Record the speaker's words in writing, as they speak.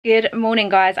Good morning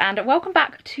guys, and welcome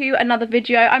back to another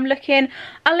video. I'm looking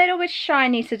a little bit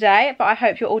shiny today, but I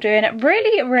hope you're all doing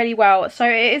really well. So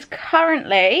it is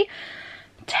currently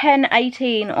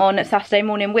 10:18 on Saturday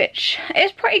morning, which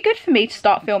is pretty good for me to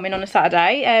start filming on a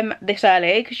Saturday this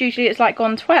early, because usually it's like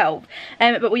gone 12.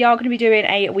 But we are going to be doing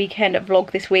a weekend vlog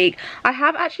this week. I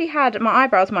have actually had my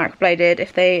eyebrows microbladed,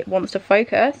 if they wants to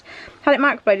focus. Had it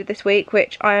microbladed this week,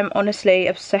 which I am honestly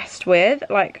obsessed with.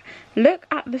 Like, look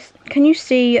at this. Can you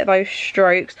see those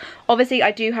strokes? Obviously I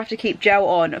do have to keep gel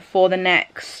on for the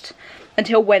next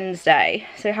until Wednesday.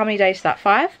 So how many days is that?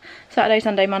 5? Saturday,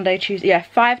 Sunday, Monday, Tuesday. Yeah,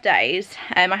 5 days.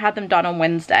 I had them done on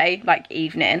Wednesday, like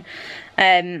evening.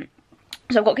 So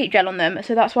I've got to keep gel on them.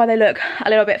 So that's why they look a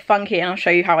little bit funky, and I'll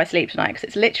show you how I sleep tonight, because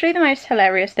it's literally the most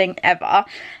hilarious thing ever.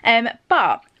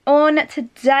 But on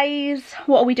today's,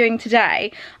 what are we doing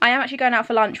today? I am actually going out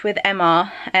for lunch with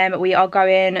Emma. We are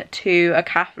going to a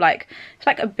cafe, like, it's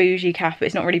like a bougie cafe, but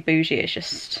it's not really bougie, it's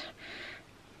just,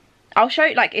 I'll show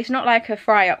you, like, it's not like a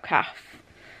fry up cafe.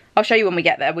 I'll show you when we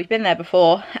get there. We've been there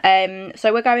before.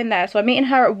 So we're going there. So I'm meeting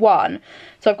her at 1.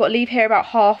 So I've got to leave here about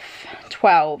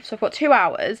 12:30. So I've got 2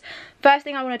 hours. First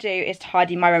thing I want to do is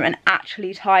tidy my room and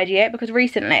actually tidy it, because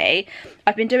recently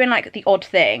I've been doing like the odd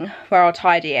thing where I'll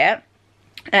tidy it.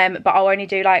 But I'll only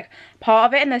do like part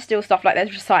of it, and there's still stuff like there's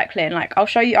recycling. Like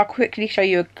I'll quickly show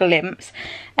you a glimpse.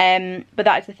 But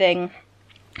that is the thing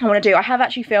I want to do. I have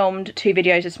actually filmed 2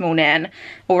 videos this morning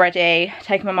already,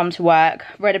 taken my mum to work,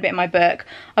 read a bit of my book.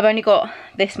 I've only got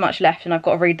this much left, and I've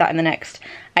got to read that in the next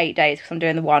 8 days, because I'm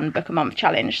doing the 1 book a month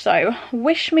challenge. So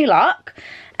wish me luck.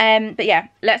 But yeah,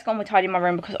 let's go on with tidying my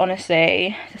room, because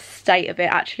honestly the state of it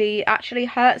actually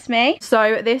hurts me.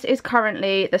 So this is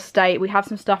currently the state. We have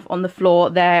some stuff on the floor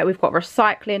there. We've got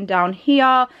recycling down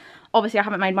here. Obviously I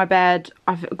haven't made my bed.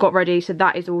 I've got ready, so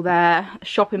that is all there.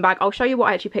 Shopping bag. I'll show you what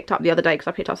I actually picked up the other day, because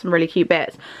I picked up some really cute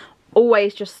bits.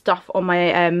 Always just stuff on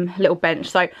my little bench.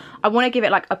 So I want to give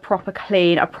it like a proper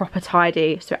clean, a proper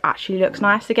tidy, so it actually looks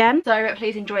nice again. So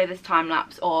please enjoy this time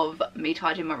lapse of me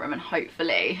tidying my room, and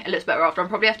hopefully it looks better after. I'm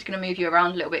probably going to move you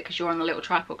around a little bit, because you're on the little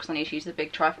tripod, because I need to use the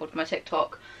big tripod for my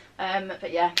TikTok.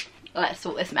 But yeah, let's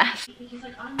sort this mess. Because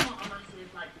like I'm not a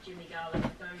massive like Jimmy girl. Like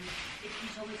if you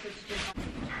told me to go to gym,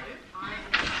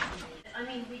 I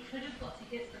mean, we could have got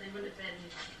tickets, but they wouldn't have been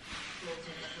brought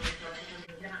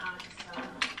in. Then Alex,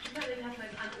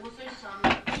 and also some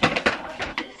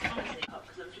this honestly,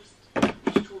 because I'm just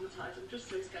traumatized. I'm just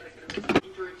so scared I'm gonna be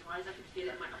traumatized. I can feel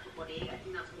it in my upper body. I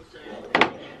think that's also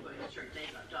the stroke days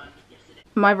I've done yesterday.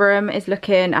 My room is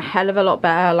looking a hell of a lot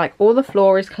better. Like, all the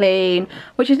floor is clean,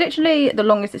 which is literally the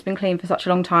longest it's been clean for such a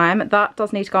long time. That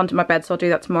does need to go onto my bed, so I'll do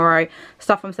that tomorrow.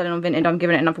 Stuff I'm selling on Vinted, I'm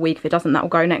giving it another week. If it doesn't, that will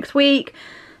go next week.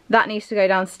 That needs to go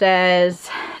downstairs.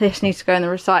 This needs to go in the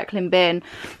recycling bin.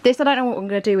 This I don't know what I'm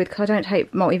going to do with, because I don't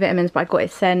take multivitamins, but I've got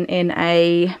it sent in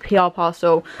a PR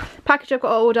parcel. Package I've got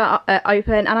to order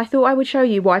open, and I thought I would show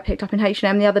you what I picked up in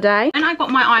H&M the other day. And I got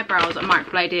my eyebrows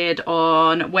microbladed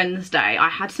on Wednesday. I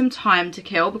had some time to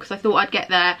kill, because I thought I'd get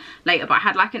there later, but I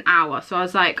had like an hour. So I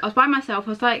was by myself. I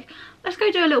was like, let's go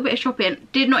do a little bit of shopping.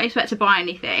 Did not expect to buy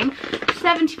anything.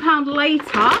 £70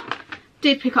 later,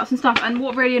 did pick up some stuff. And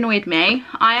what really annoyed me,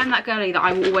 I am that girly that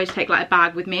I will always take like a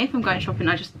bag with me if I'm going shopping.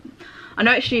 I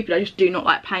know it's stupid, I just do not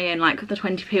like paying like the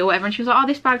 20p or whatever. And she was like, oh,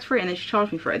 this bag's free, and then she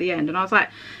charged me for it at the end. And I was like,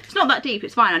 it's not that deep,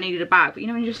 it's fine, I needed a bag. But you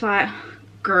know when you're just like,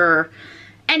 grr.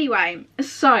 Anyway,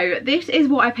 so this is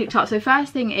what I picked up. So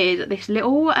first thing is this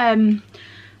little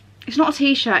it's not a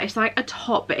t-shirt, it's like a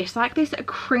top, but it's like this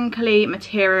crinkly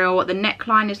material. The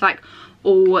neckline is like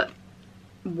all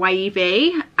wavy.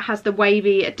 It has the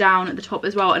wavy down at the top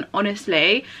as well, and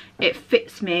honestly it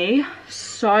fits me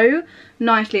so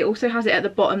nicely. It also has it at the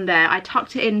bottom there. I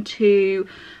tucked it into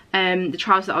the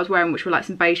trousers that I was wearing, which were like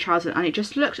some beige trousers, and it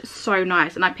just looked so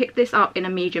nice. And I picked this up in a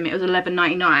medium. It was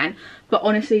 $11.99, but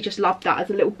honestly just loved that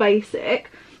as a little basic.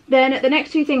 Then the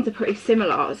next 2 things are pretty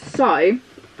similar. So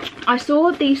I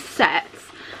saw these sets,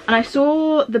 and I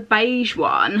saw the beige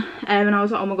one, and I was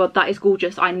like, oh my god, that is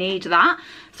gorgeous, I need that.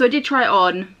 So I did try it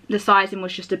on. The sizing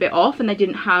was just a bit off, and they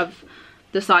didn't have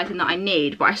the sizing that I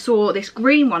need. But I saw this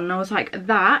green one, and I was like,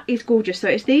 that is gorgeous. So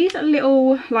it's these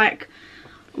little like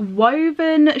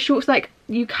woven shorts. Like,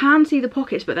 you can see the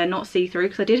pockets, but they're not see-through,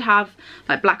 because I did have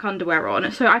like black underwear on.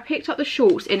 So I picked up the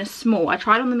shorts in a small. I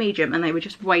tried on the medium, and they were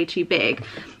just way too big.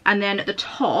 And then at the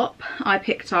top I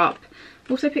picked up,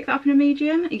 also picked that up in a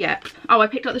medium. Yeah. Oh, I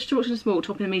picked up the shorts in a small,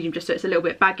 top in a medium, just so it's a little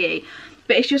bit baggy.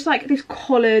 But it's just like this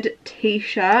collared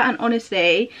t-shirt, and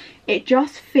honestly it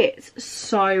just fits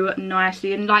so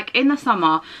nicely. And like in the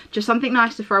summer, just something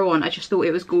nice to throw on. I just thought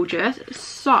it was gorgeous.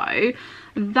 So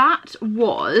that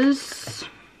was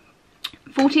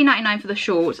 $14.99 for the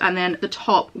shorts, and then the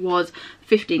top was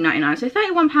 $15.99. So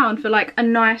 £31 for like a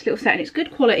nice little set, and it's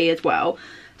good quality as well.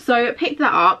 So I picked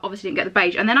that up, obviously didn't get the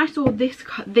beige, and then I saw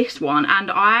this one, and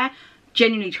I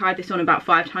genuinely tried this on about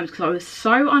 5 times because I was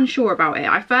so unsure about it.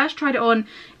 I first tried it on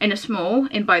in a small,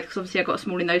 in both, because obviously I got a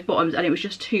small in those bottoms, and it was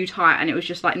just too tight, and it was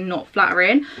just like not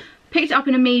flattering. Picked it up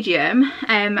in a medium,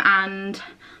 and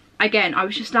again, I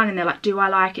was just standing there like, do I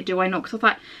like it, do I not? Because I was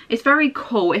like, it's very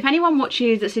cool. If anyone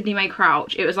watches Sydney Mae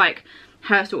Crouch, it was like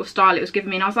her sort of style it was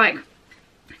giving me, and I was like,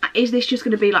 is this just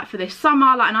going to be like for this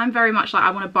summer? Like, and I'm very much like,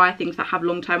 I want to buy things that have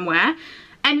long-term wear.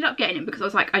 Ended up getting it because I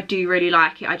was like, I do really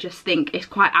like it. I just think it's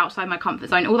quite outside my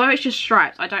comfort zone. Although it's just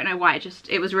stripes, I don't know why,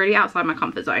 it was really outside my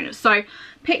comfort zone. So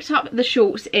picked up the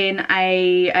shorts in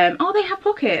a oh, they have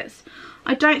pockets.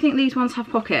 I don't think these ones have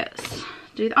pockets.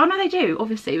 Oh no, they do,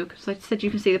 obviously, because I said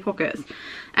you can see the pockets.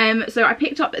 So I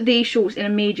picked up these shorts in a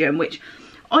medium, which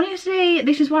honestly,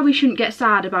 this is why we shouldn't get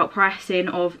sad about pricing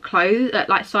of clothes,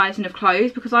 like sizing of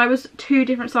clothes, because I was 2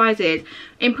 different sizes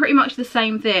in pretty much the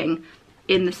same thing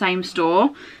in the same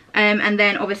store. And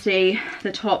then obviously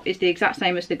the top is the exact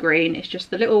same as the green, it's just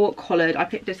the little collared. I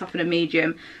picked this up in a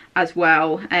medium as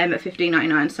well, at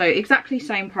 $15.99, so exactly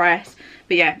same price.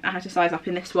 But yeah, I had to size up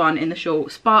in this one in the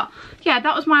shorts. But yeah,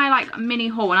 that was my like mini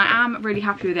haul, and I am really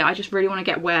happy with it. I just really want to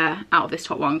get wear out of this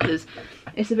top one because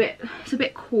it's a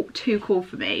bit cool, too cool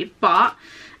for me. But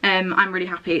I'm really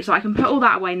happy, so I can put all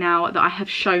that away now that I have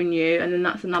shown you, and then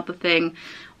that's another thing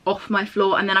off my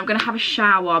floor. And then I'm gonna have a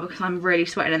shower because I'm really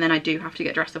sweating, and then I do have to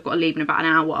get dressed. I've got to leave in about an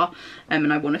hour,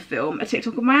 and I want to film a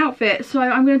TikTok of my outfit, so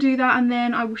I'm gonna do that, and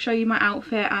then I will show you my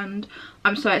outfit. And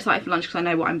I'm so excited for lunch because I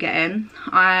know what I'm getting.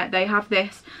 They have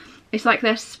this, it's like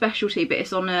their specialty, but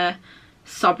it's on a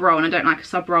sub roll, and I don't like a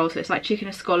sub roll, so it's like chicken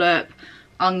escallop,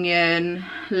 onion,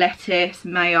 lettuce,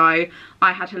 mayo.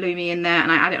 I had halloumi in there,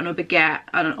 and I add it on a baguette,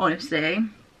 and honestly,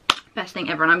 best thing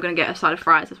ever. And I'm gonna get a side of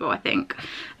fries as well, I think,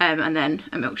 and then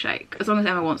a milkshake, as long as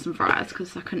Emma wants some fries,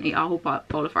 because I couldn't eat a whole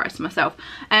bowl of fries to myself.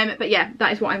 But yeah,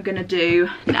 that is what I'm gonna do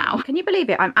now. Can you believe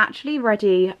it? I'm actually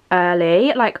ready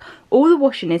early. Like, all the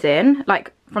washing is in,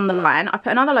 like from the line. I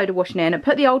put another load of washing in,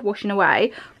 put the old washing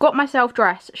away, got myself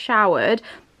dressed, showered,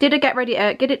 did a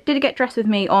get dressed with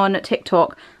me on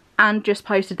TikTok, and just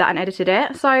posted that and edited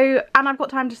it. So, and I've got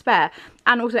time to spare.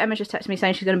 And also Emma just texted me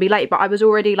saying she's gonna be late, but I was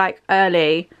already like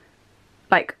early.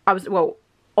 Like, I was, well,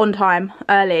 on time,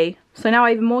 early, so now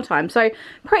I have even more time. So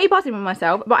pretty buzzing with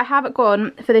myself. But I have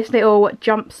gone for this little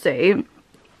jumpsuit.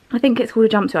 I think it's called a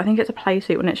jumpsuit. I think it's a play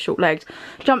suit when it's short legged.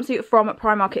 Jumpsuit from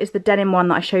Primark. It is the denim one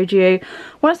that I showed you,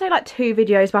 I want to say like 2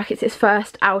 videos back. It's its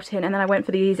first outing. And then I went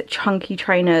for these chunky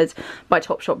trainers by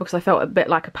Topshop because I felt a bit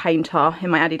like a painter in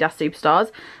my Adidas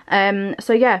Superstars.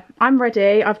 So yeah, I'm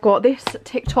ready. I've got this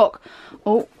TikTok,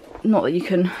 oh, not that you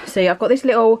can see, I've got this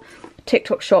little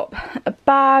TikTok shop a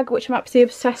bag which I'm absolutely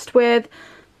obsessed with,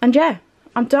 and yeah,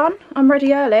 I'm done. I'm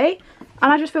ready early,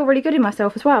 and I just feel really good in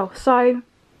myself as well, so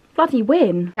bloody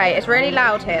win. Okay, it's really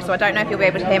loud here, so I don't know if you'll be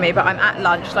able to hear me, but I'm at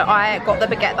lunch. So I got the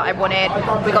baguette that I wanted,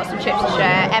 we got some chips to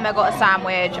share, Emma got a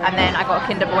sandwich, and then I got a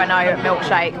Kinder Bueno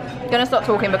milkshake. I'm gonna stop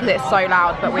talking because it's so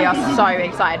loud, but we are so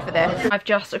excited for this. I've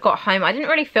just got home. I didn't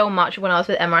really film much when I was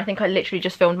with Emma. I think I literally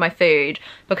just filmed my food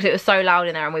because it was so loud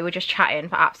in there, and we were just chatting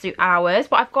for absolute hours.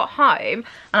 But I've got home,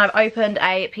 and I've opened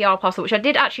a PR parcel, which I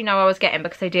did actually know I was getting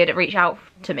because they did reach out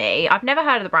to me. I've never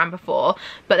heard of the brand before,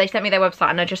 but they sent me their website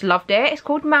and I just loved it. It's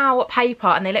called Paper,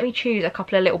 and they let me choose a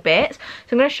couple of little bits,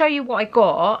 so I'm going to show you what I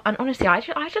got, and honestly I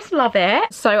just love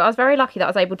it. So I was very lucky that I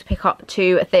was able to pick up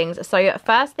 2 things. So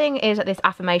first thing is this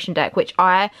affirmation deck, which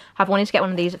I have wanted to get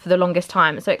one of these for the longest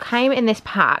time. So it came in this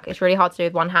pack. It's really hard to do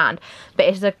with one hand, but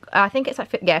it's I think it's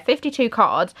like, yeah, 52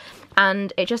 cards,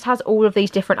 and it just has all of these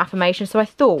different affirmations. So I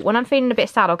thought, when I'm feeling a bit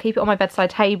sad, I'll keep it on my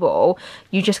bedside table.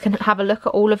 You just can have a look at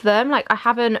all of them. Like, I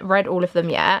haven't read all of them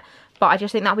yet, but I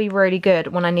just think that'd be really good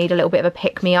when I need a little bit of a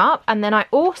pick-me-up. And then I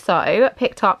also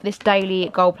picked up this daily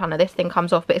goal planner. This thing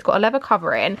comes off, but it's got a leather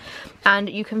covering, and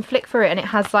you can flick through it, and it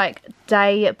has like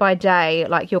day by day,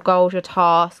 like your goals, your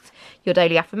tasks, your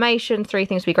daily affirmations, 3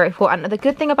 things to be grateful for. And the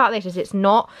good thing about this is it's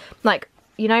not like,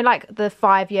 you know, like the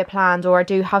 5-year plans, or I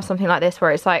do have something like this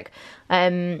where it's like,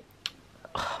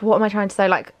 what am I trying to say,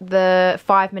 like the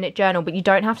 5-minute journal, but you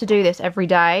don't have to do this every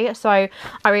day. So I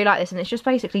really like this, and it's just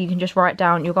basically you can just write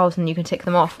down your goals and you can tick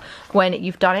them off when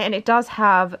you've done it. And it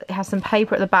has some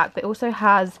paper at the back, but it also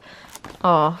has,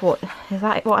 oh, what is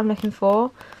that, what I'm looking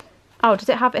for? Oh, does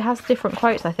it have, it has different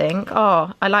quotes, I think.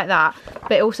 Oh, I like that.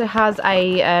 But it also has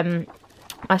a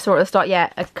I saw at the start,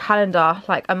 yeah, a calendar,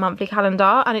 like a monthly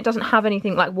calendar, and it doesn't have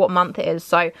anything like what month it is,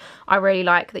 so I really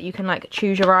like that you can like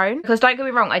choose your own. Because don't get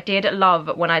me wrong, I did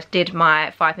love when I did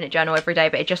my 5-minute journal every day,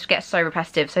 but it just gets so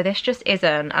repetitive, so this just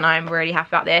isn't, and I'm really happy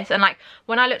about this. And like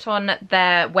when I looked on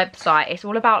their website, it's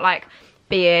all about like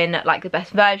being like the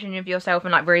best version of yourself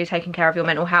and like really taking care of your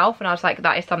mental health, and I was like,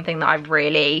 that is something that I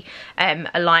really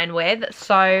align with.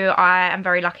 So I am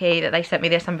very lucky that they sent me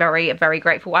this. I'm very, very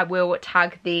grateful. I will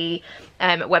tag the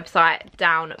website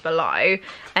down below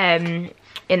in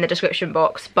the description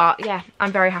box, but yeah,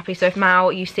 I'm very happy. So if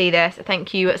Mal, you see this,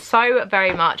 thank you so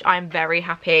very much. I'm very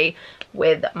happy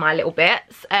with my little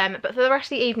bits, but for the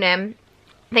rest of the evening,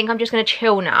 I think I'm just going to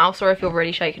chill now. Sorry if you're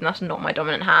really shaking, that's not my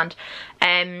dominant hand.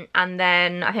 And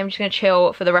then I think I'm just going to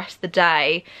chill for the rest of the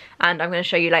day, and I'm going to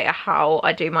show you later how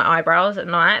I do my eyebrows at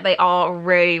night. They are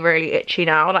really, really itchy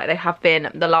now, like they have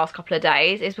been the last couple of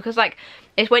days. It's because like,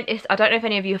 I don't know if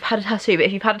any of you have had a tattoo, but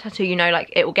if you've had a tattoo, you know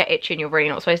like it will get itchy and you're really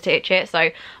not supposed to itch it. So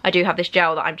I do have this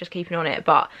gel that I'm just keeping on it,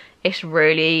 but it's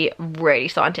really, really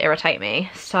starting to irritate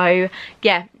me. So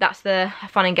yeah, that's the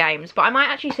fun and games. But I might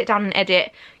actually sit down and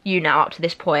edit you now up to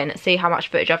this point, see how much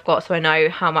footage I've got so I know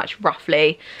how much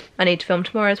roughly I need to film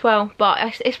tomorrow as well.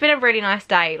 But it's been a really nice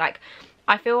day. Like,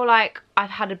 I feel like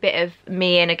I've had a bit of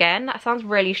me in again. That sounds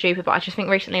really stupid, but I just think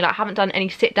recently, like, I haven't done any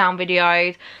sit down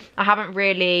videos.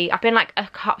 I've been like a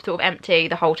cup sort of empty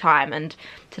the whole time, and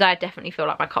today I definitely feel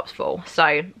like my cup's full.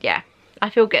 So yeah, I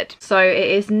feel good. So it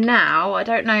is now, I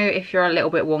don't know if you're a little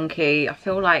bit wonky, I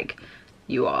feel like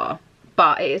you are,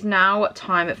 but it is now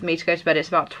time for me to go to bed. It's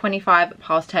about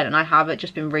 10:25, and I have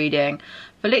just been reading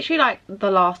for literally like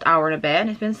the last hour and a bit, and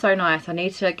it's been so nice. I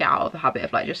need to get out of the habit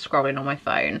of like just scrolling on my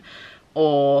phone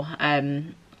or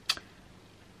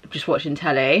just watching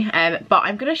telly, but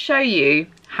I'm gonna show you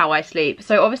how I sleep.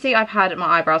 So obviously I've had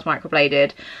my eyebrows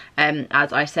microbladed,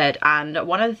 as I said, and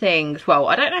one of the things, well,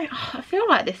 I don't know, I feel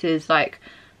like this is like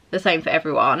the same for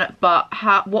everyone, but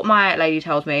what my lady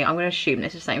tells me, I'm gonna assume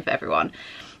this is the same for everyone,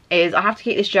 is I have to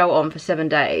keep this gel on for 7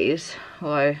 days,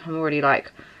 although I'm already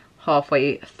like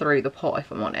halfway through the pot if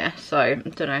I'm honest, so I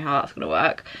don't know how that's gonna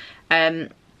work.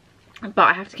 But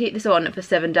I have to keep this on for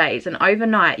 7 days, and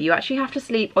overnight you actually have to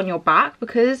sleep on your back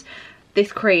because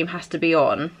this cream has to be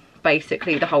on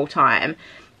basically the whole time.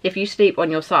 If you sleep on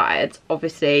your sides,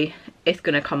 obviously it's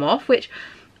going to come off, which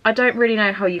I don't really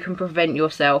know how you can prevent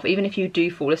yourself, even if you do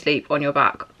fall asleep on your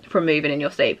back, from moving in your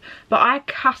sleep. But I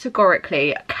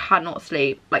categorically cannot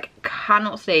sleep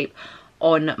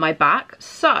on my back.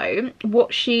 So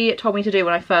what she told me to do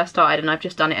when I first started, and I've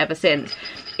just done it ever since,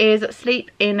 is sleep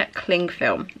in cling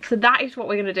film. So that is what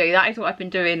we're going to do. That is what I've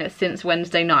been doing since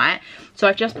Wednesday night. So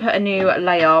I've just put a new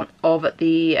layer of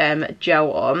the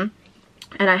gel on,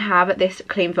 and I have this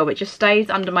cling film. It just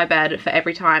stays under my bed for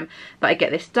every time that I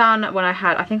get this done.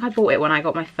 I think I bought it when I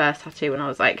got my first tattoo when I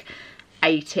was like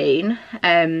 18.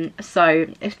 So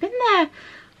it's been there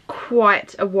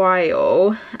quite a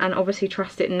while, and obviously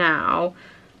trust it now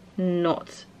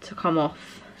not to come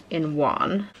off in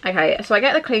one. Okay, so I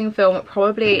get the cling film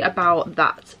probably about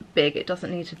that big. It doesn't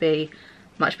need to be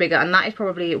much bigger, and that is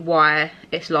probably why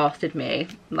it's lasted me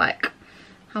like,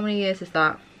 how many years is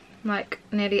that? Like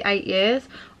nearly 8 years.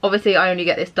 Obviously I only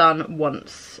get this done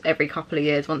once every couple of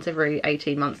years, once every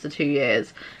 18 months to 2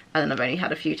 years, and then I've only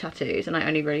had a few tattoos, and I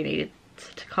only really needed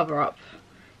to cover up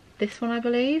this one, I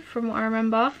believe, from what I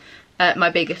remember. My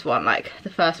biggest one, like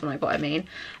the first one I got, I mean.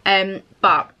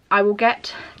 But I will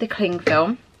get the cling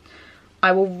film,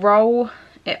 I will roll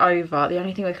it over. The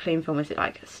only thing with cling film is it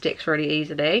like sticks really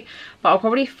easily, but I'll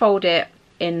probably fold it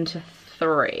into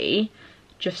 3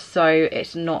 just so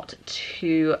it's not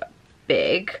too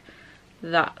big.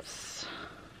 That's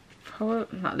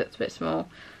probably, that looks a bit small.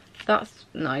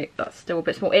 No, that's still a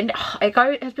bit small. It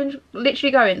has been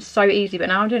literally going so easy, but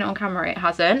now I'm doing it on camera, it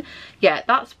hasn't. Yeah,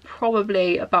 that's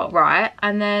probably about right.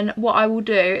 And then what I will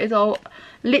do is I'll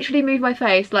literally move my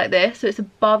face like this, so it's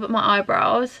above my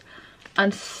eyebrows,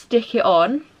 and stick it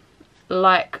on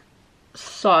like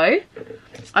so.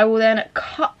 I will then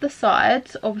cut the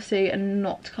sides, obviously, and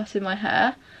not cutting my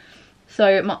hair,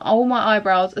 so all my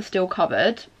eyebrows are still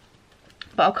covered,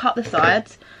 but I'll cut the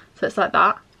sides so it's like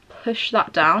that. Push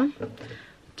that down,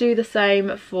 do the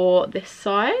same for this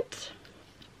side.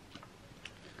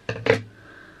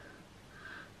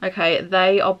 Okay,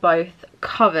 they are both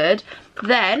covered.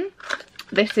 Then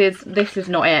this is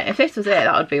not it. If this was it,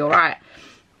 that would be all right.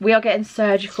 We are getting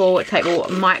surgical tape, or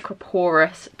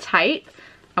microporous tape,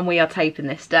 and we are taping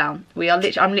this down. I'm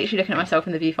literally looking at myself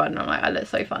in the viewfinder, and I'm like, I look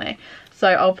so funny. So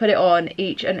I'll put it on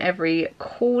each and every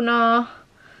corner.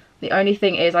 The only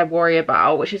thing is I worry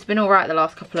about, which has been all right the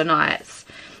last couple of nights,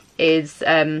 is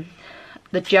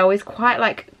the gel is quite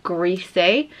like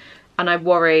greasy, and I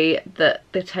worry that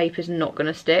the tape is not going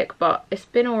to stick, but it's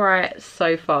been alright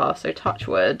so far, so touch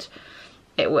wood,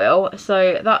 it will.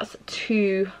 So that's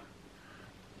 2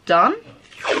 done.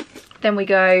 Then we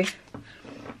go,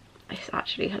 it's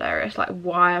actually hilarious, like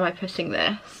why am I putting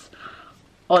this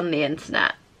on the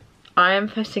internet? I am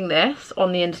putting this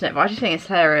on the internet, but I just think it's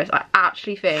hilarious. I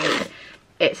actually think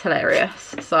it's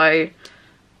hilarious. So, and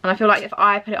I feel like if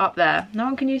I put it up there, no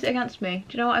one can use it against me.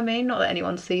 Do you know what I mean? Not that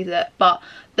anyone sees it, but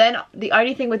then the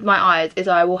only thing with my eyes is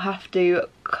I will have to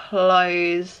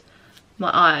close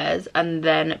my eyes and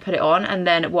then put it on, and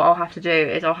then what I'll have to do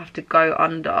is I'll have to go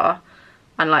under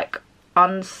and like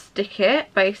unstick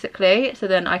it basically, so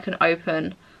then I can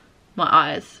open my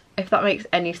eyes, if that makes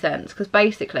any sense, because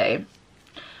basically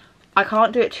I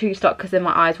can't do it too stuck because then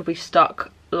my eyes will be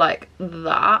stuck like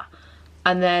that,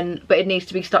 and then but it needs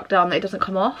to be stuck down that it doesn't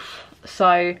come off. So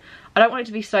I don't want it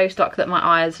to be so stuck that my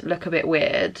eyes look a bit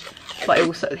weird, but it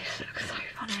also, this looks so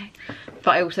funny,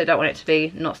 but I also don't want it to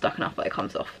be not stuck enough that it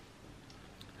comes off.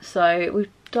 So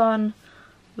we've done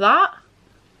that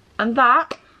and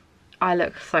that. I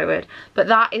look so weird, but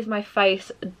that is my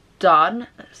face done.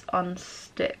 Let's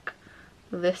unstick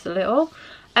this a little.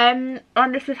 And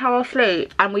this is how I'll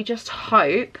sleep, and we just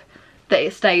hope that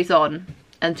it stays on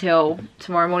until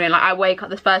tomorrow morning. Like I wake up,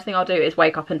 the first thing I'll do is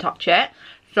wake up and touch it,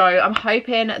 so I'm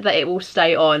hoping that it will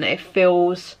stay on. It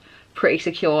feels pretty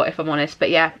secure, if I'm honest, but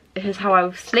yeah, this is how I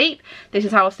will sleep. This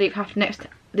is how I'll sleep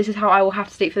this is how I will have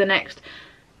to sleep for the next,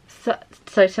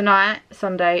 so tonight,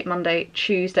 Sunday, Monday,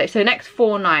 Tuesday, so the next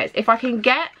 4 nights. If I can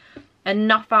get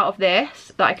enough out of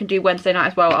this that I can do Wednesday night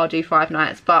as well, I'll do 5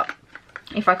 nights, but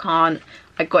if I can't,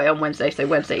 I got it on Wednesday, so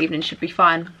Wednesday evening should be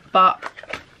fine. But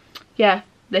yeah,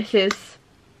 this is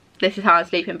how I'm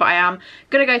sleeping. But I am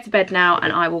gonna go to bed now,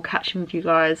 and I will catch up with you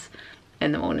guys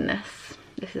in the morning.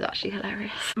 This is actually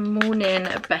hilarious. Morning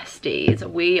besties,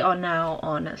 we are now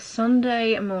on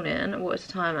Sunday morning. What is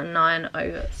the time?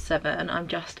 9:07. I'm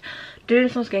just doing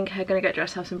some skincare, gonna get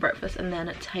dressed, have some breakfast, and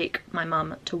then take my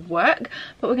mum to work.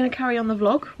 But we're gonna carry on the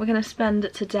vlog. We're gonna spend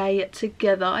today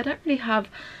together. I don't really have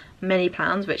many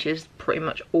plans, which is pretty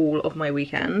much all of my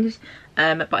weekends,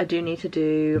 but I do need to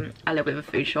do a little bit of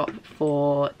a food shop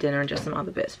for dinner and just some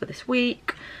other bits for this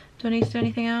week. Do I need to do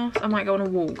anything else? I might go on a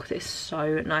walk because it's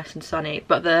so nice and sunny,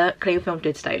 but the cling film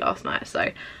did stay last night, so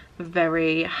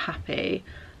very happy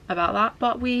about that.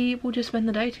 But we will just spend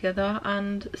the day together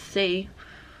and see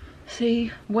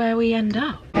where we end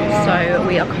up. So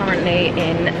we are currently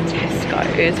in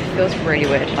Tesco's. It feels really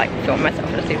weird like filming myself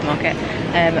in a supermarket,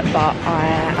 but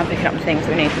I'm picking up the things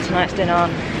that we need for tonight's dinner,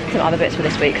 some other bits for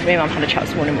this week, because me and mum had a chat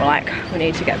this morning. We're like, we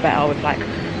need to get better with like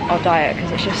our diet,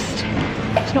 because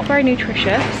it's not very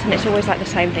nutritious, and it's always like the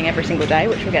same thing every single day,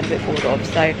 which we're getting a bit bored of.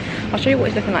 So I'll show you what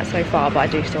it's looking like so far, but I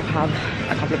do still have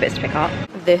a couple of bits to pick up.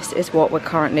 This is what we're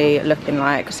currently looking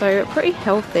like. So pretty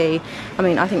healthy. I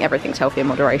mean, I think everything's healthy in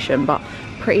moderation, but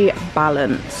pretty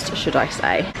balanced, should I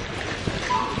say.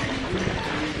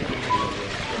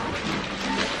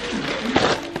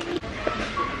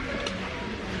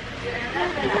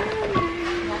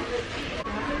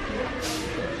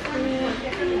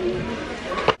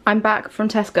 I'm back from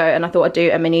Tesco, and I thought I'd do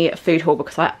a mini food haul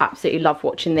because I absolutely love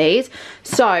watching these.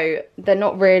 So they're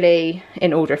not really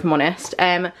in order, if I'm honest.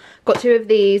 Got 2 of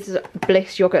these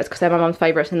Bliss yogurts because they're my mum's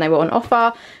favourites and they were on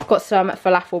offer. Got some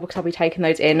falafel because I'll be taking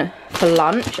those in for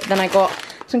lunch. Then I got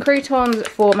some croutons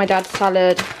for my dad's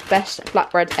salad. Best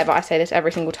flatbreads ever. I say this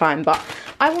every single time, but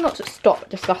I will not stop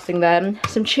discussing them.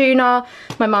 Some tuna,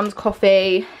 my mum's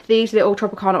coffee, these little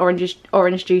Tropicana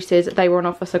orange juices, they were on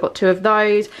offer, so I got 2 of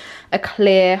those. A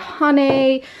clear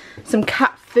honey, some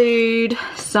cat food,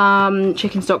 some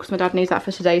chicken stock because my dad needs that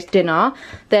for today's dinner.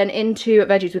 Then into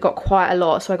veggies, we got quite a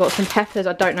lot. So I got some peppers,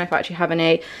 I don't know if I actually have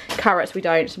any. Carrots, we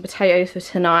don't. Some potatoes for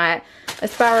tonight.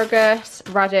 Asparagus,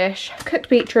 radish, cooked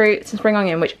beetroot, some spring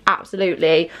onion, which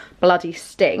absolutely bloody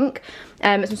stink.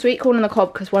 Some sweet corn on the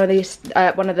cob because one of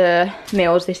the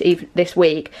meals this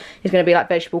week is going to be like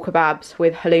vegetable kebabs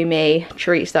with halloumi,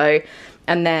 chorizo,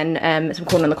 and then some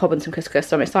corn on the cob and some couscous,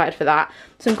 so I'm excited for that.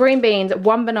 Some green beans,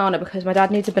 1 banana because my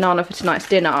dad needs a banana for tonight's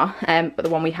dinner, but the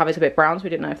one we have is a bit brown, so we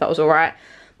didn't know if that was alright.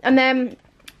 And then,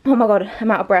 oh my god,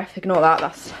 I'm out of breath, ignore that,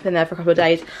 that's been there for a couple of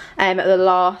days. The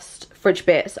last fridge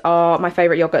bits are my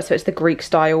favourite yogurt, so it's the Greek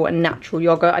style and natural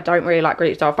yogurt. I don't really like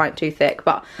Greek style, I find it too thick,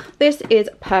 but this is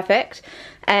perfect.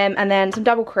 And then some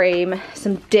double cream,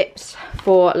 some dips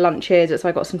for lunches, so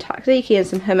I got some tzatziki and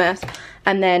some hummus,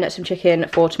 and then some chicken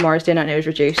for tomorrow's dinner, and it was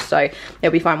reduced, so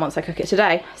it'll be fine once I cook it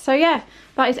today. So yeah,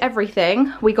 that is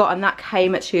everything we got, and that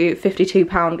came to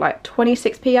 £52, like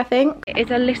 26p I think.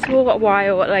 It's a little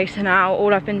while later now.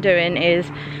 All I've been doing is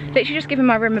literally just giving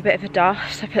my room a bit of a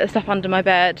dust. I put the stuff under my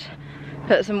bed,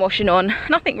 put some washing on,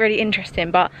 nothing really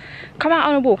interesting, but come out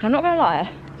on a walk, and I'm not gonna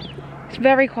lie, it's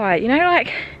very quiet, you know,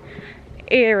 like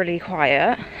eerily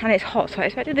quiet, and it's hot, so I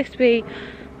expected this to be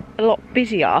a lot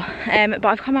busier, but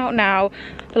I've come out now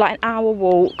for like an hour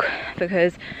walk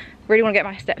because I really want to get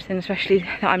my steps in, especially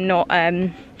that I'm not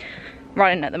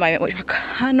running at the moment, which I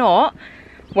cannot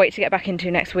wait to get back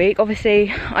into next week.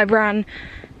 Obviously I ran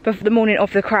the morning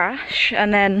of the crash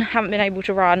and then haven't been able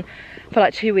to run for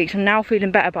like 2 weeks. I'm now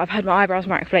feeling better, but I've had my eyebrows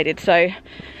microbladed, so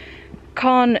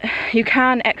you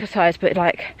can exercise, but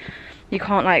like you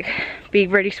can't like be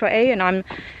really sweaty, and I'm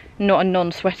not a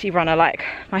non-sweaty runner, like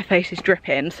my face is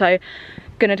dripping. So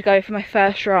gonna go for my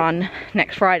first run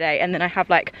next Friday, and then I have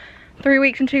like 3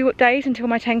 weeks and 2 days until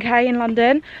my 10k in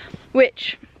London,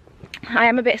 which I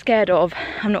am a bit scared of,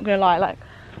 I'm not gonna lie. Like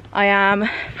I am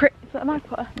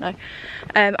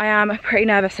I am pretty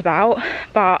nervous about,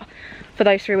 but for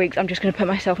those 3 weeks I'm just going to put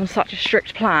myself on such a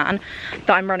strict plan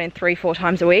that I'm running 3-4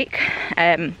 times a week,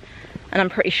 and I'm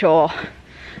pretty sure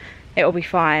it will be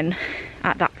fine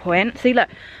at that point. See, look,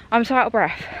 I'm so out of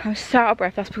breath. I'm so out of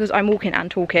breath. That's because I'm walking and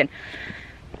talking.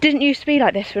 Didn't used to be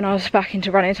like this when I was back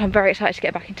into running, so I'm very excited to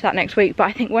get back into that next week. But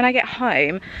I think when I get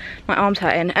home, my arm's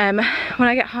hurting, when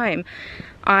I get home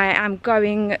I am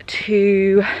going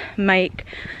to make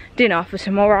dinner for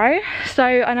tomorrow. So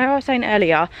I know I was saying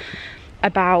earlier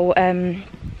about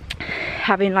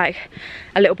having like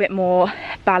a little bit more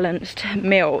balanced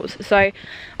meals, so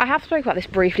I have spoken about this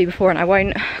briefly before and I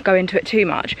won't go into it too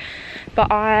much,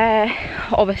 but I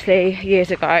obviously years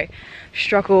ago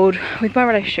struggled with my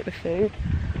relationship with food.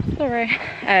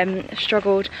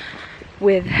 Struggled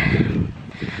with,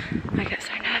 I get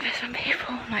so nervous when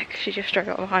people, like, she just drove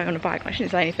up behind me on a bike, I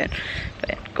shouldn't say anything, but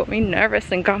it got me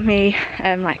nervous and got me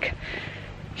like,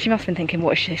 she must have been thinking,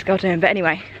 what is this girl doing? But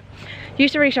anyway,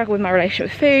 used to really struggle with my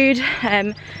relationship with food,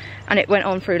 and it went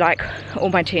on through like all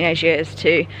my teenage years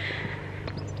to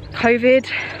COVID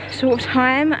sort of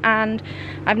time, and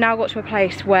I've now got to a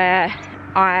place where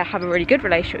I have a really good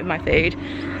relationship with my food,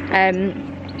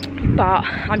 but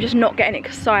I'm just not getting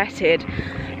excited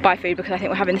by food because I think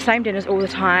we're having the same dinners all the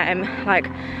time. Like,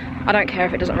 I don't care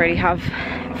if it doesn't really have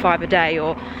 5 a day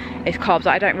or it's carbs,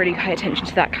 I don't really pay attention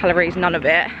to that, calories, none of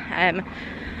it,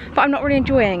 but I'm not really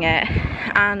enjoying it,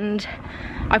 and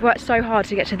I've worked so hard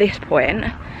to get to this point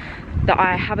that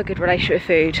I have a good relationship with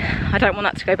food. I don't want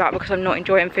that to go back because I'm not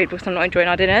enjoying food, because I'm not enjoying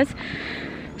our dinners.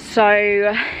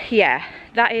 So yeah,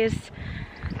 that is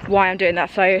why I'm doing that.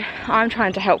 So I'm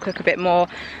trying to help cook a bit more,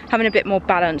 having a bit more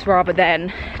balance rather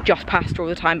than just pasta all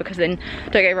the time, because then,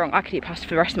 don't get me wrong, I could eat pasta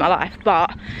for the rest of my life,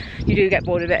 but you do get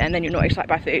bored of it and then you're not excited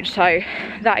by food. So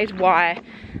that is why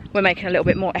we're making a little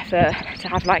bit more effort to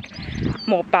have like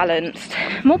more balanced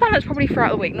probably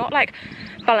throughout the week. Not like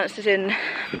balanced as in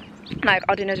like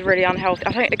our dinners are really unhealthy.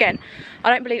 I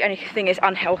don't believe anything is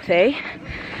unhealthy.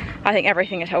 I think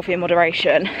everything is healthy in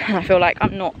moderation, and I feel like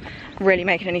I'm not really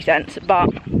making any sense, but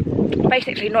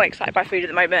basically not excited by food at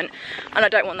the moment, and I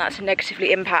don't want that to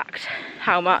negatively impact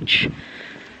how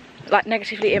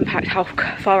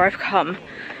far I've come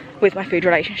with my food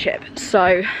relationship.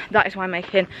 So that is why I'm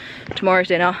making tomorrow's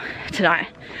dinner tonight.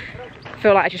 I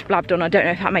feel like I just blabbed on. I don't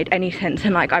know if that made any sense,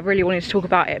 and like I really wanted to talk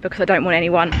about it because I don't want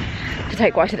anyone to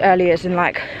take what I said earlier as in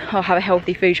like, I'll have a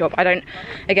healthy food shop. I don't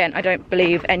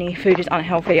believe any food is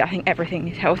unhealthy. I think everything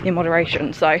is healthy in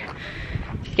moderation. So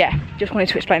yeah, just wanted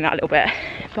to explain that a little bit.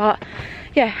 But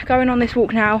yeah, going on this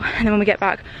walk now, and then when we get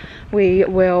back we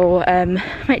will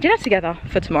make dinner together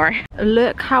for tomorrow.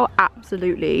 Look how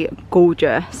absolutely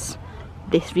gorgeous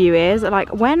this view is.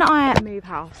 Like, when I move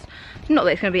house, not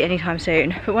that it's going to be anytime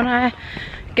soon, but when I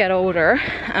get older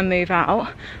and move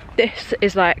out, this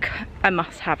is like a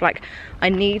must have. Like, I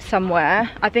need somewhere.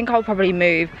 I think I'll probably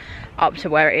move up to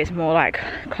where it is more like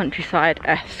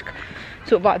countryside-esque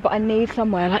sort of vibe, but I need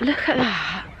somewhere, like, look at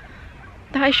that.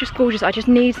 That is just gorgeous. I just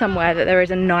need somewhere that there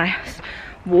is a nice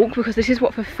walk, because this is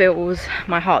what fulfills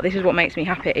my heart, this is what makes me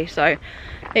happy. So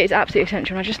it is absolutely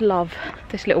essential, and I just love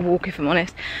this little walk, if I'm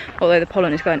honest, although the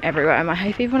pollen is going everywhere and my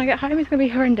hay fever when I get home is going to be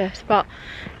horrendous. But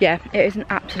yeah, it is an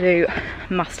absolute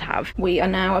must have. We are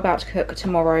now about to cook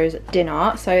tomorrow's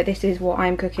dinner. So this is what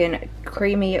I'm cooking: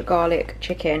 creamy garlic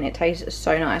chicken. It tastes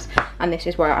so nice, and this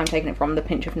is where I'm taking it from, the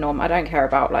pinch of nom. I don't care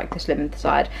about like the slim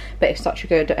side, but it's such a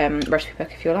good recipe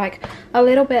book if you're like a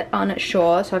little bit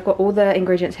unsure. So I've got all the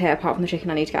ingredients here apart from the chicken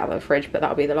I need to get out of the fridge, but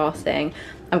that'll be the last thing.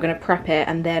 I'm gonna prep it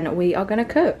and then we are gonna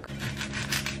cook.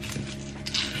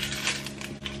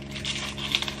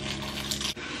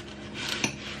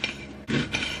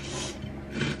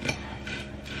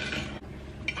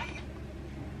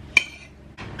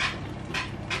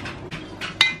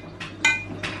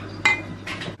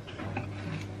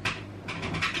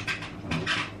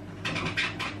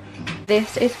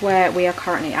 This is where we are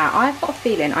currently at. I've got a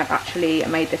feeling I've actually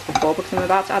made this before because I'm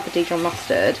about to add the Dijon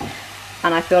mustard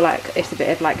and I feel like it's a bit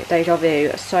of like deja vu.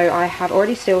 So I have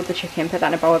already sealed the chicken, put that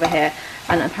in a bowl over here,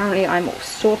 and apparently I'm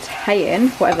sauteing,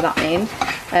 whatever that means,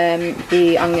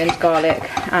 the onions, garlic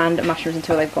and mushrooms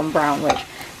until they've gone brown, which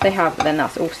they have, but then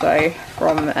that's also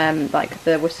from like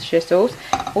the Worcestershire sauce.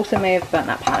 Also may have burnt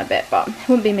that pan a bit, but it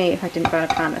wouldn't be me if I didn't burn a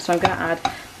pan. So I'm going to add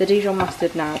the Dijon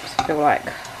mustard now because I feel like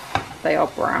they are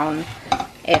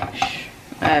brown-ish.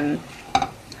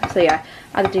 So yeah,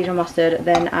 add the Dijon mustard,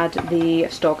 then add the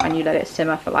stock and you let it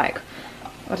simmer for like,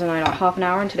 I don't know, like half an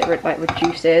hour until it like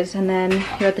reduces, and then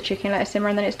you add the chicken, let it simmer,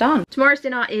 and then it's done. Tomorrow's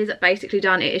dinner is basically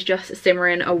done. It is just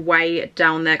simmering away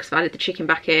down there because I've added the chicken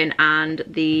back in and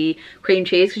the cream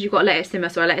cheese because you've got to let it simmer.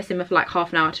 So I let it simmer for like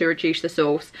half an hour to reduce the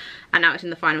sauce, and now it's in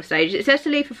the final stage. It says to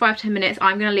leave for 5 to 10 minutes.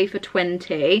 I'm going to leave for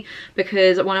 20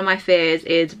 because one of my fears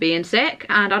is being sick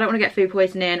and I don't want to get food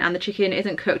poisoning, and the chicken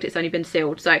isn't cooked, it's only been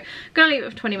sealed. So I'm going to leave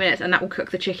it for 20 minutes and that will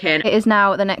cook the chicken. It is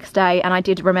now the next day and I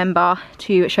did remember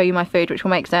to show you my food, which will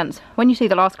make sense when you see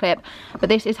the last clip, but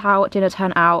this is how dinner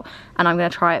turned out and I'm going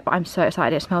to try it, but I'm so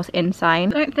excited. It smells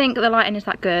insane. I don't think the lighting is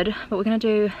that good, but we're going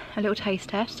to do a little taste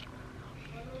test.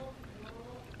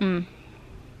 Do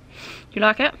you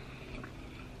like it?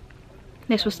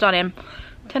 This was stunning.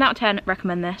 10 out of 10,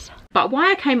 recommend this. But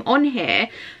why I came on here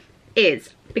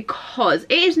is because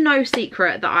it is no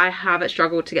secret that I have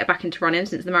struggled to get back into running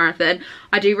since the marathon.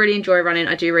 I do really enjoy running,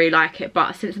 I do really like it,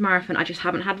 but since the marathon I just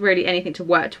haven't had really anything to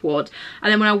work towards. And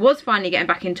then when I was finally getting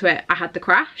back into it, I had the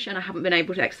crash and I haven't been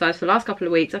able to exercise for the last couple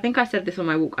of weeks. I think I said this on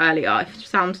my walk earlier,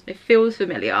 it feels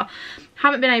familiar.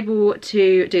 Haven't been able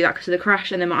to do that because of the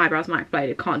crash, and then my eyebrows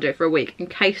microbladed. Can't do it for a week, in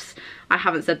case I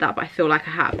haven't said that, but I feel like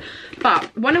I have.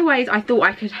 But one of the ways I thought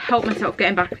I could help myself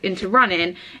getting back into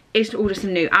running is to order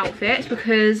some new outfits,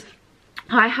 because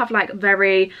I have like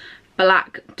very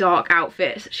black dark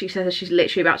outfits. She says that she's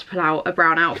literally about to pull out a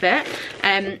brown outfit,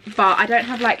 but I don't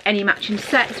have like any matching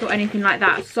sets or anything like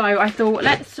that. So I thought,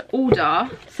 let's order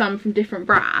some from different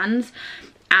brands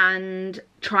and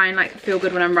try and like feel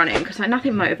good when I'm running, because like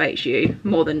nothing motivates you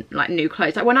more than like new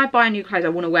clothes. Like when I buy new clothes I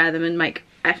want to wear them and make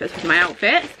efforts with my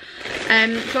outfits.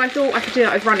 So I thought I could do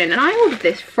that with running, and I ordered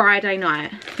this Friday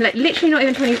night, like literally not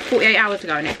even 48 hours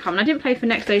ago, and it's come, and I didn't pay for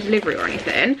next day's delivery or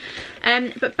anything.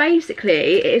 But basically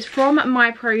it is from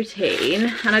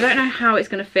MyProtein and I don't know how it's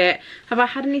going to fit. Have I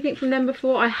had anything from them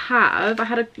before? I have. I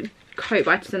had a coat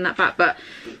but I had to send that back, but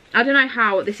I don't know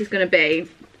how this is going to be.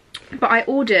 But I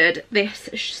ordered this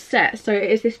set. So it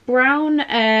is this brown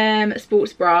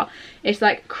sports bra. It's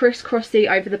like crisscrossy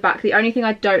over the back. The only thing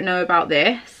I don't know about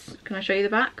this, can I show you the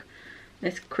back?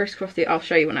 It's crisscrossy. I'll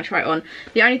show you when I try it on.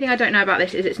 The only thing I don't know about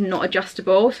this is it's not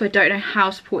adjustable, so I don't know how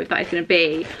supportive that is going to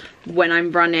be when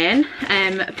I'm running.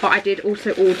 But I did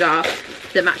also order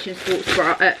the matching sports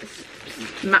bra,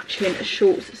 matching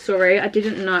shorts. Sorry, I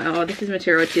didn't know. Oh, this is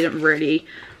material I didn't really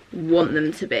want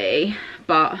them to be,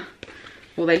 but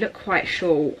well, they look quite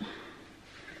short.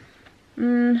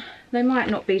 They might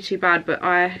not be too bad, but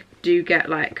I do get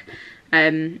like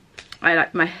I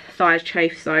like my thighs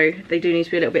chafe, so they do need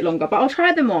to be a little bit longer. But I'll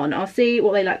try them on, I'll see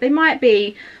what they like. They might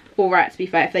be alright, to be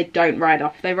fair, if they don't ride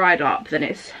up. If they ride up, then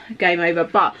it's game over.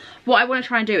 But what I want to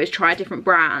try and do is try different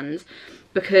brands,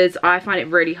 because I find it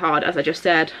really hard, as I just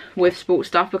said, with sports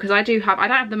stuff, because I don't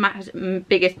have the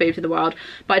biggest boobs in the world,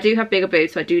 but I do have bigger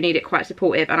boobs, so I do need it quite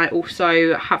supportive, and I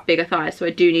also have bigger thighs, so I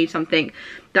do need something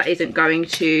that isn't going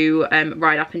to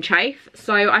ride up and chafe.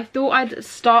 So I thought I'd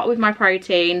start with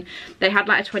MyProtein. They had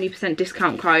like a 20%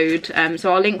 discount code,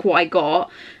 so I'll link what I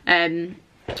got.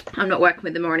 I'm not working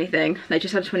with them or anything. They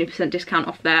just had a 20% discount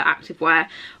off their activewear.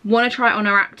 Want to try it on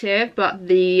our active, but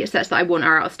the sets that I want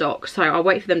are out of stock, so I'll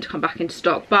wait for them to come back into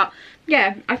stock. But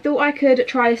yeah, I thought I could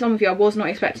try this on with you. I was not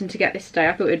expecting to get this today.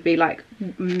 I thought it would be like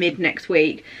mid next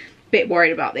week. Bit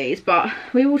worried about these, but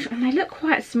we will. And they look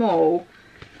quite small.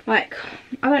 Like,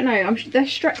 I don't know. They're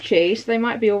stretchy, so they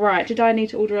might be all right. Did I need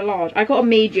to order a large? I got a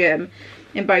medium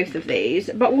in both of these,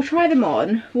 but we'll try them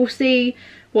on. We'll see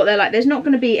what they're like. There's not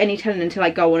going to be any telling until I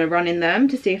go on a run in them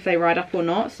to see if they ride up or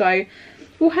not, so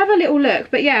we'll have a little look.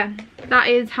 But yeah, that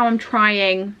is how I'm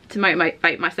trying to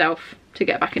motivate myself to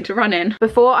get back into running.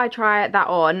 Before I try that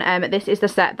on, this is the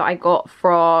set that I got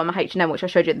from H&M, which I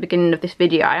showed you at the beginning of this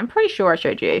video. I'm pretty sure I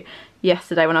showed you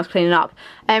yesterday when I was cleaning up.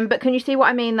 But can you see what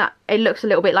I mean, that it looks a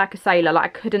little bit like a sailor? Like,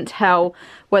 I couldn't tell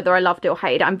whether I loved it or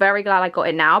hated it. I'm very glad I got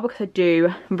it now because I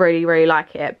do really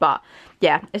like it. But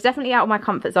yeah, it's definitely out of my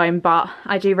comfort zone, but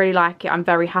I do really like it. I'm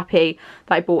very happy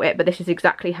that I bought it, but this is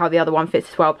exactly how the other one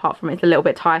fits as well, apart from it's a little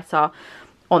bit tighter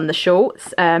on the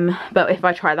shorts. But if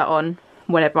I try that on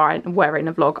whenever I'm wearing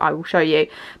a vlog, I will show you.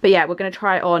 But yeah, we're going to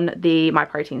try on the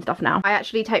MyProtein stuff now. I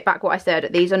actually take back what I said.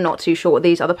 These are not too short.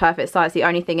 These are the perfect size. The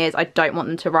only thing is I don't want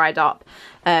them to ride up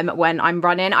when I'm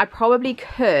running. I probably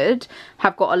could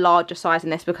have got a larger size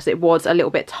in this because it was a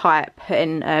little bit tight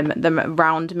putting them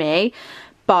around me,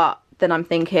 but then I'm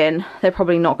thinking they're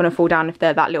probably not going to fall down if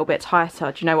they're that little bit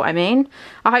tighter. Do you know what I mean?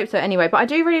 I hope so anyway. But I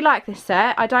do really like this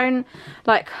set. I don't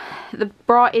like, the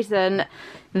bra isn't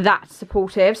that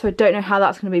supportive, so I don't know how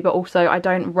that's going to be, but also I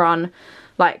don't run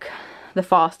like the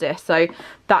fastest, so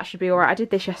that should be alright. I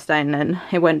did this yesterday and then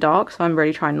it went dark, so I'm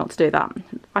really trying not to do that.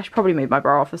 I should probably move my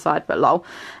bra off the side, but lol.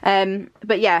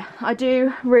 But yeah, I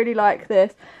do really like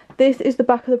this. This is the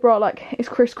back of the bra, like it's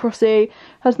crisscrossy,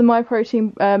 has the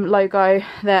MyProtein logo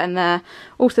there and there,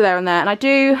 also there and there, and I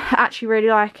do actually really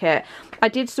like it. I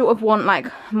did sort of want like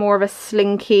more of a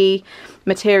slinky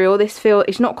material. This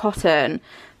it's not cotton,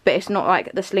 but it's not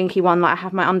like the slinky one like I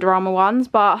have my Under Armour ones,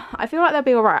 but I feel like they'll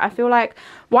be alright. I feel like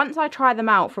once I try them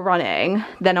out for running,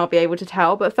 then I'll be able to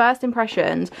tell. But first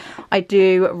impressions, I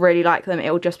do really like them.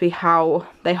 It'll just be how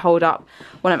they hold up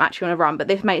when I'm actually on a run. But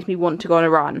this makes me want to go on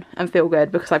a run and feel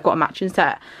good because I've got a matching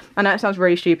set. I know it sounds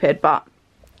really stupid, but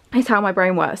it's how my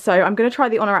brain works. So I'm going to try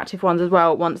the Honor Active ones as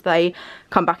well once they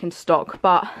come back into stock.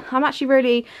 But I'm actually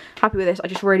really happy with this. I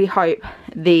just really hope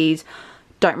these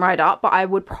don't ride up, but I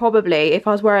would probably, if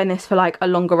I was wearing this for like a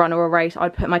longer run or a race,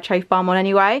 I'd put my chafe balm on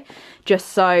anyway, just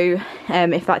so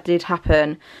if that did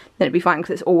happen, then it'd be fine,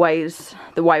 because it's always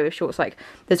the way with shorts, like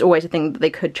there's always a thing that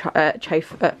they could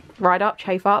chafe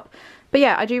up. But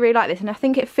yeah, I do really like this, and I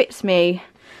think it fits me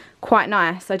quite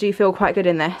nice. I do feel quite good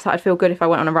in this. I'd feel good if I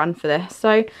went on a run for this,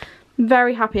 so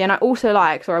very happy. And I also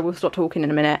like, sorry, I will stop talking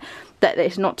in a minute, that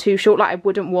it's not too short. Like, I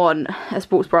wouldn't want a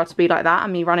sports bra to be like that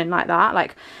and me running like that.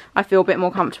 Like, I feel a bit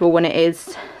more comfortable when it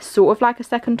is sort of like a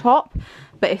second top,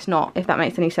 but it's not, if that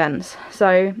makes any sense.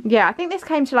 So yeah, I think this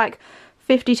came to like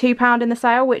 £52 in the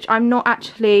sale, which I'm not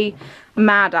actually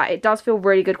mad at. It does feel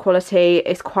really good quality.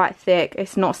 It's quite thick.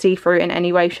 It's not see-through in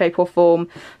any way, shape or form.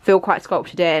 Feel quite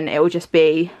sculpted in. It will just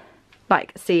be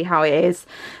like, see how it is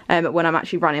when I'm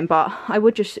actually running. But I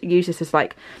would just use this as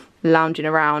like lounging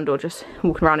around or just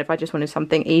walking around if I just wanted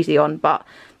something easy on. But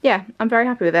yeah, I'm very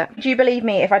happy with it. Do you believe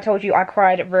me if I told you I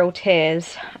cried real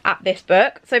tears at this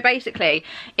book? So basically,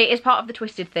 it is part of the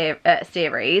Twisted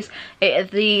series. It is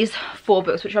these 4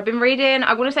 books which I've been reading,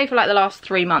 I want to say for like the last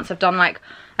 3 months. I've done like,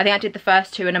 I think I did the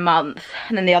first 2 in a month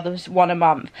and then the others 1 a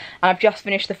month, and I've just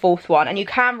finished the 4th one. And you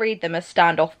can read them as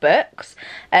standoff books,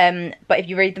 but if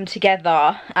you read them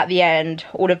together at the end,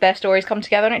 all of their stories come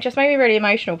together, and it just made me really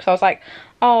emotional because I was like,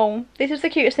 oh, this is the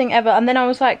cutest thing ever. And then I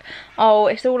was like, oh,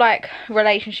 it's all like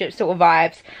relationship sort of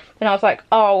vibes. And I was like,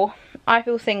 oh, I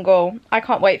feel single. I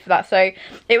can't wait for that. So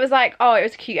it was like, oh, it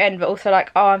was a cute end, but also like,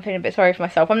 oh, I'm feeling a bit sorry for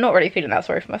myself. I'm not really feeling that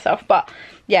sorry for myself, but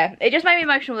yeah, it just made me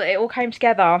emotional that it all came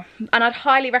together. And I'd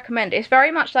highly recommend it. It's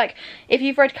very much like, if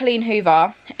you've read Colleen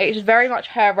Hoover, it's very much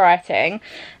her writing,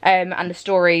 and the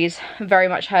stories very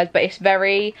much hers, but it's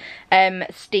very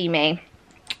steamy.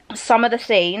 Some of the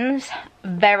scenes,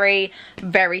 very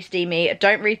steamy.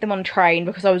 Don't read them on train,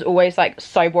 because I was always like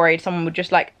so worried someone would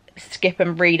just like skip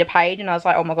and read a page, and I was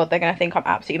like, oh my god, they're gonna think I'm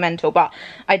absolutely mental. But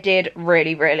I did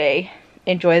really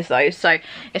enjoy those. So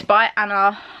it's by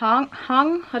Anna Hung,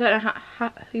 I don't know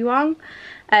how Huang,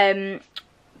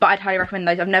 but I'd highly recommend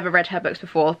those. I've never read her books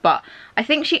before, but I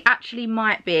think she actually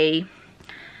might be,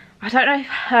 I don't know if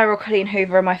her or Colleen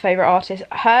Hoover are my favourite authors.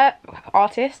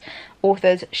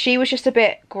 She was just a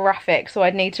bit graphic, so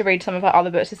I'd need to read some of her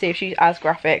other books to see if she's as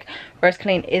graphic, whereas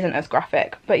Colleen isn't as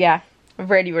graphic. But yeah,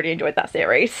 really enjoyed that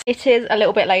series. It is a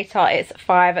little bit later, it's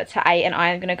 5 to 8, and I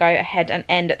am going to go ahead and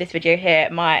end this video here.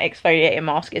 My exfoliating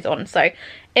mask is on, so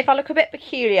if I look a bit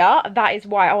peculiar, that is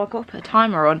why. Oh, I've got to put a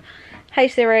timer on. Hey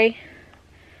Siri,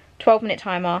 12-minute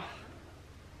timer.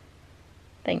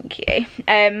 Thank you.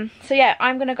 So yeah,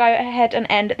 I'm gonna go ahead and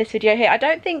end this video here. I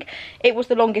don't think it was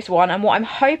the longest one, and what I'm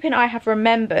hoping I have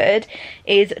remembered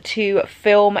is to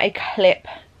film a clip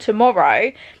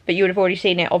tomorrow, but you would have already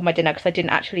seen it of my dinner, because I didn't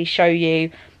actually show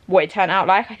you what it turned out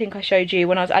like. I think I showed you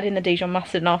when I was adding the Dijon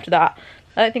mustard, and after that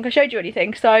I don't think I showed you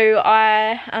anything, so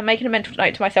I am making a mental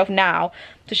note to myself now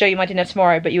to show you my dinner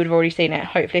tomorrow, but you would have already seen it.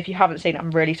 Hopefully, if you haven't seen it,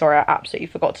 I'm really sorry, I absolutely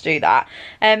forgot to do that.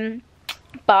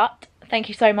 But thank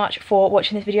you so much for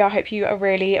watching this video. I hope you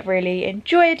really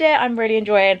enjoyed it. I'm really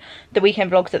enjoying the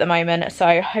weekend vlogs at the moment,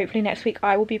 so hopefully next week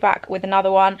I will be back with another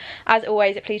one. As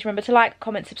always, please remember to like,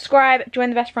 comment, subscribe, join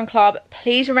the Best Friend Club.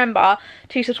 Please remember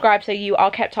to subscribe so you are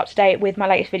kept up to date with my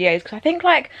latest videos, because I think,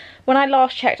 like, when I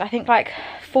last checked, I think like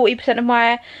 40%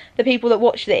 of the people that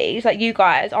watch these, like you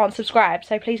guys, aren't subscribed.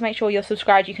 So please make sure you're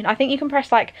subscribed. I think you can press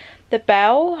like the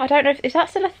bell. I don't know if, is that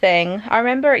still a thing? I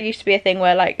remember it used to be a thing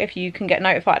where, like, if you can get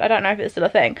notified. I don't know if it's still a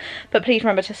thing, but please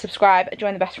remember to subscribe,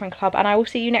 join the Best Friend Club, and I will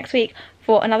see you next week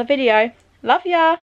for another video. Love ya.